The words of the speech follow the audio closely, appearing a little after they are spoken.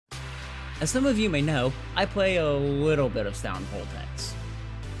As some of you may know, I play a little bit of sound Voltex.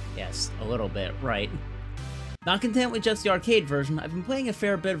 Yes, a little bit, right. Not content with just the arcade version, I've been playing a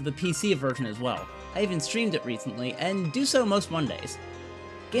fair bit of the PC version as well. I even streamed it recently, and do so most Mondays.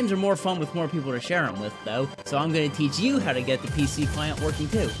 Games are more fun with more people to share them with, though, so I'm going to teach you how to get the PC client working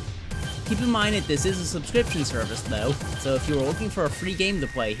too. Keep in mind that this is a subscription service though, so if you are looking for a free game to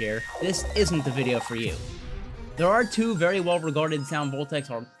play here, this isn't the video for you. There are two very well-regarded Sound Voltex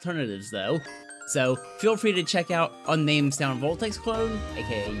alternatives though, so feel free to check out Unnamed Sound Voltex Clone,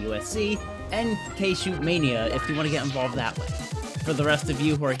 aka USC, and K-Shoot Mania if you want to get involved that way. For the rest of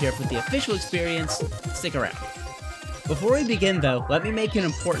you who are here for the official experience, stick around. Before we begin though, let me make an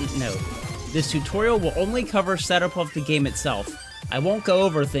important note. This tutorial will only cover setup of the game itself. I won't go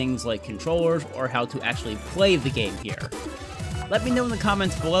over things like controllers or how to actually play the game here. Let me know in the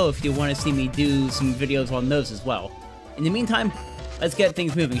comments below if you want to see me do some videos on those as well. In the meantime, let's get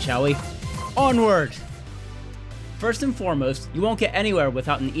things moving, shall we? Onward! First and foremost, you won't get anywhere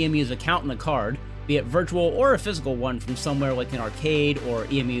without an eAmuse account and a card, be it virtual or a physical one from somewhere like an arcade or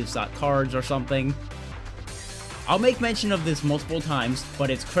eAmuse.cards or something. I'll make mention of this multiple times, but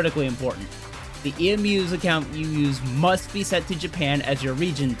it's critically important. The eAmuse account you use must be set to Japan as your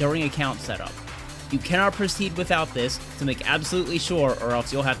region during account setup. You cannot proceed without this, so make absolutely sure or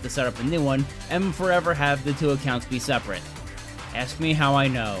else you'll have to set up a new one and forever have the two accounts be separate. Ask me how I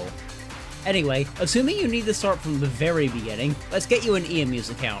know. Anyway, assuming you need to start from the very beginning, let's get you an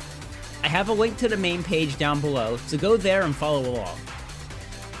eAmuse account. I have a link to the main page down below, so go there and follow along.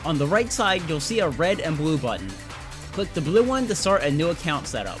 On the right side, you'll see a red and blue button. Click the blue one to start a new account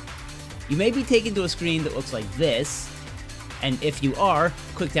setup. You may be taken to a screen that looks like this, and if you are,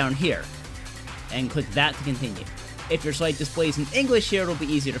 click down here, and click that to continue. If your site displays in English here, it'll be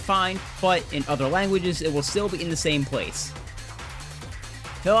easier to find, but in other languages, it will still be in the same place.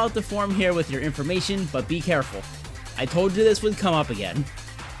 Fill out the form here with your information, but be careful. I told you this would come up again.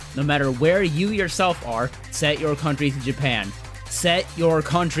 No matter where you yourself are, set your country to Japan. Set your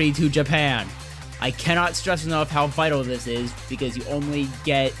country to Japan! I cannot stress enough how vital this is, because you only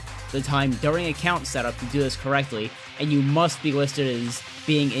get the time during account setup to do this correctly, and you must be listed as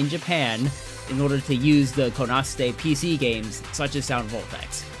being in Japan in order to use the Konasute PC games, such as Sound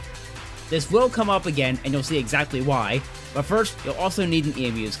Voltex. This will come up again, and you'll see exactly why, but first, you'll also need an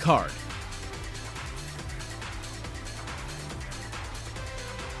eAmuse card.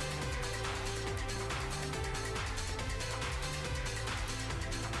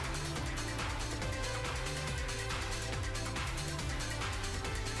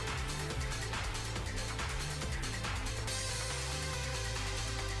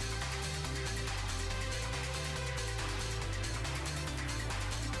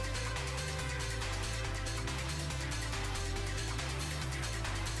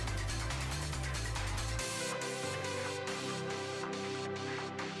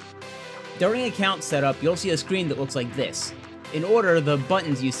 During account setup, you'll see a screen that looks like this. In order, the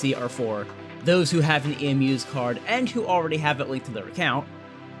buttons you see are for those who have an eAmuse card and who already have it linked to their account,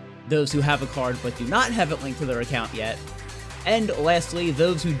 those who have a card but do not have it linked to their account yet, and lastly,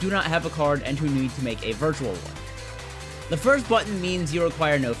 those who do not have a card and who need to make a virtual one. The first button means you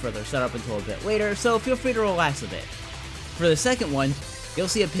require no further setup until a bit later, so feel free to relax a bit. For the second one, you'll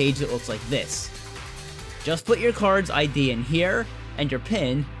see a page that looks like this. Just put your card's ID in here, and your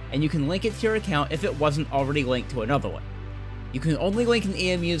PIN, and you can link it to your account if it wasn't already linked to another one. You can only link an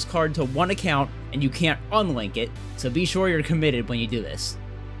eAmuse card to one account, and you can't unlink it, so be sure you're committed when you do this.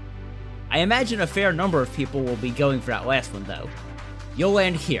 I imagine a fair number of people will be going for that last one though. You'll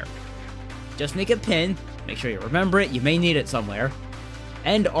land here. Just make a PIN, make sure you remember it, you may need it somewhere,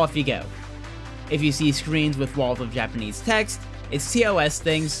 and off you go. If you see screens with walls of Japanese text, it's TOS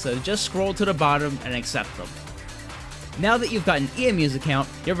things, so just scroll to the bottom and accept them. Now that you've got an eAmuse account,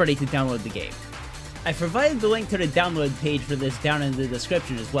 you're ready to download the game. I've provided the link to the download page for this down in the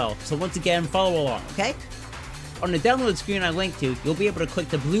description as well, so once again, follow along, okay? On the download screen I linked to, you'll be able to click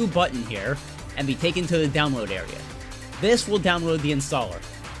the blue button here, and be taken to the download area. This will download the installer.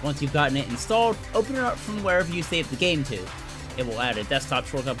 Once you've gotten it installed, open it up from wherever you saved the game to. It will add a desktop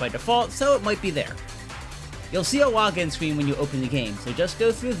shortcut by default, so it might be there. You'll see a login screen when you open the game, so just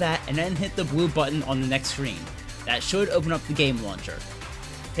go through that and then hit the blue button on the next screen. That should open up the game launcher.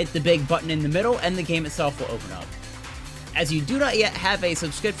 Hit the big button in the middle and the game itself will open up. As you do not yet have a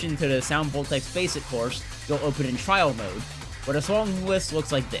subscription to the Sound Voltex Basic course, you'll open in trial mode, where the song list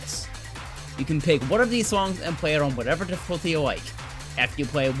looks like this. You can pick one of these songs and play it on whatever difficulty you like. After you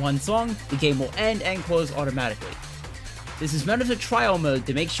play one song, the game will end and close automatically. This is meant as a trial mode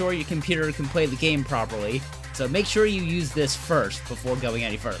to make sure your computer can play the game properly, so make sure you use this first before going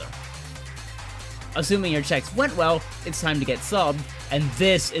any further. Assuming your checks went well, it's time to get subbed, and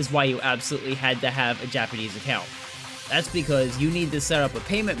this is why you absolutely had to have a Japanese account. That's because you need to set up a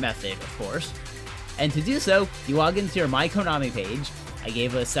payment method, of course, and to do so, you log into your My Konami page. I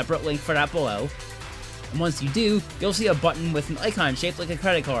gave a separate link for that below, and once you do, you'll see a button with an icon shaped like a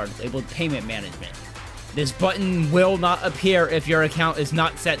credit card labeled Payment Management. This button will not appear if your account is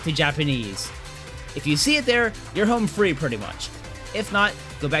not set to Japanese. If you see it there, you're home free pretty much. If not,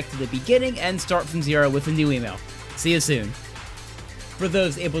 go back to the beginning and start from zero with a new email. See you soon. For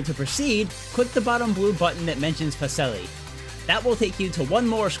those able to proceed, click the bottom blue button that mentions Pacelli. That will take you to one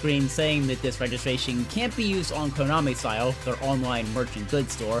more screen saying that this registration can't be used on Konami Style, their online merchant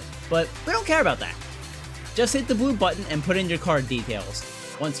goods store, but we don't care about that. Just hit the blue button and put in your card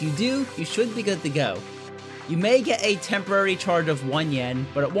details. Once you do, you should be good to go. You may get a temporary charge of 1 yen,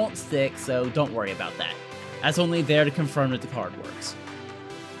 but it won't stick, so don't worry about that. That's only there to confirm that the card works.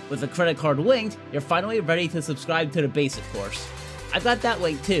 With the credit card linked, you're finally ready to subscribe to the basic course. I've got that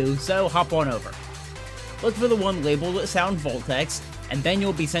link too, so hop on over. Look for the one labeled Sound Voltex, and then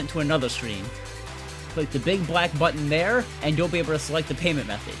you'll be sent to another screen. Click the big black button there, and you'll be able to select the payment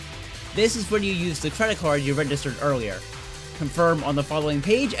method. This is where you use the credit card you registered earlier. Confirm on the following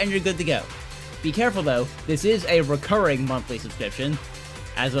page, and you're good to go. Be careful though, this is a recurring monthly subscription.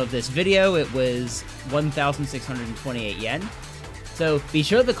 As of this video, it was 1,628 yen, so be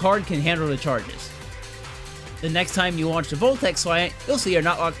sure the card can handle the charges. The next time you launch the Voltex client, you'll see you're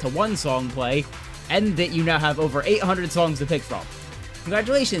not locked to one song play, and that you now have over 800 songs to pick from.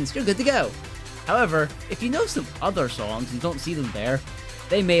 Congratulations, you're good to go! However, if you know some other songs and don't see them there,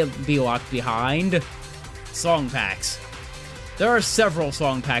 they may be locked behind song packs. There are several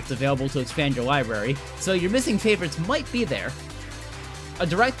song packs available to expand your library, so your missing favorites might be there. A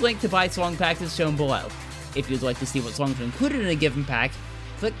direct link to buy song packs is shown below. If you'd like to see what songs are included in a given pack,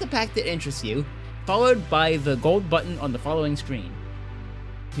 click the pack that interests you, followed by the gold button on the following screen.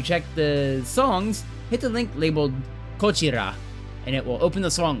 To check the songs, hit the link labeled Kochira, and it will open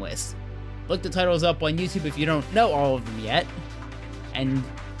the song list. Look the titles up on YouTube if you don't know all of them yet, and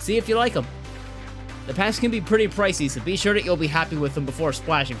see if you like them. The packs can be pretty pricey, so be sure that you'll be happy with them before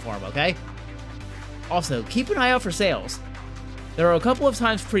splashing for them, okay? Also, keep an eye out for sales. There are a couple of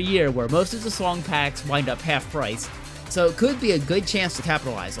times per year where most of the song packs wind up half price, so it could be a good chance to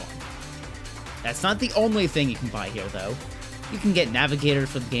capitalize on. That's not the only thing you can buy here though. You can get navigators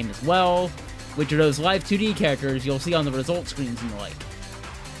for the game as well, which are those live 2D characters you'll see on the results screens and the like.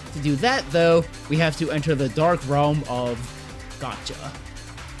 To do that though, we have to enter the dark realm of Gacha.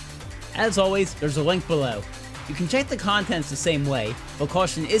 As always, there's a link below. You can check the contents the same way, but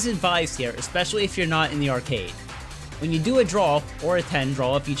caution is advised here, especially if you're not in the arcade. When you do a draw, or a 10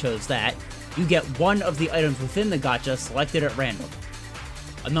 draw if you chose that, you get one of the items within the gacha selected at random.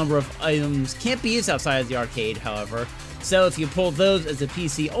 A number of items can't be used outside of the arcade, however, so if you pull those as a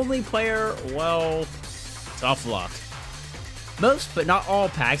PC-only player, well, tough luck. Most, but not all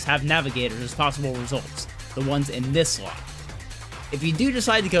packs have navigators as possible results, the ones in this slot. If you do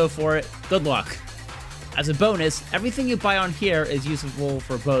decide to go for it, good luck. As a bonus, everything you buy on here is usable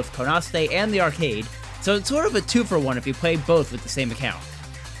for both Konasute and the arcade, so it's sort of a 2-for-1 if you play both with the same account.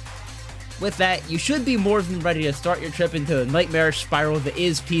 With that, you should be more than ready to start your trip into the nightmarish spiral that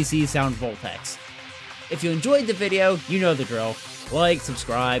is PC Sound Voltex. If you enjoyed the video, you know the drill. Like,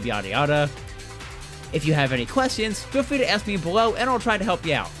 subscribe, yada yada. If you have any questions, feel free to ask me below and I'll try to help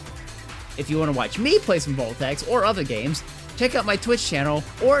you out. If you want to watch me play some Voltex or other games, check out my Twitch channel,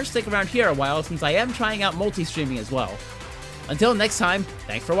 or stick around here a while since I am trying out multi-streaming as well. Until next time,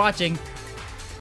 thanks for watching.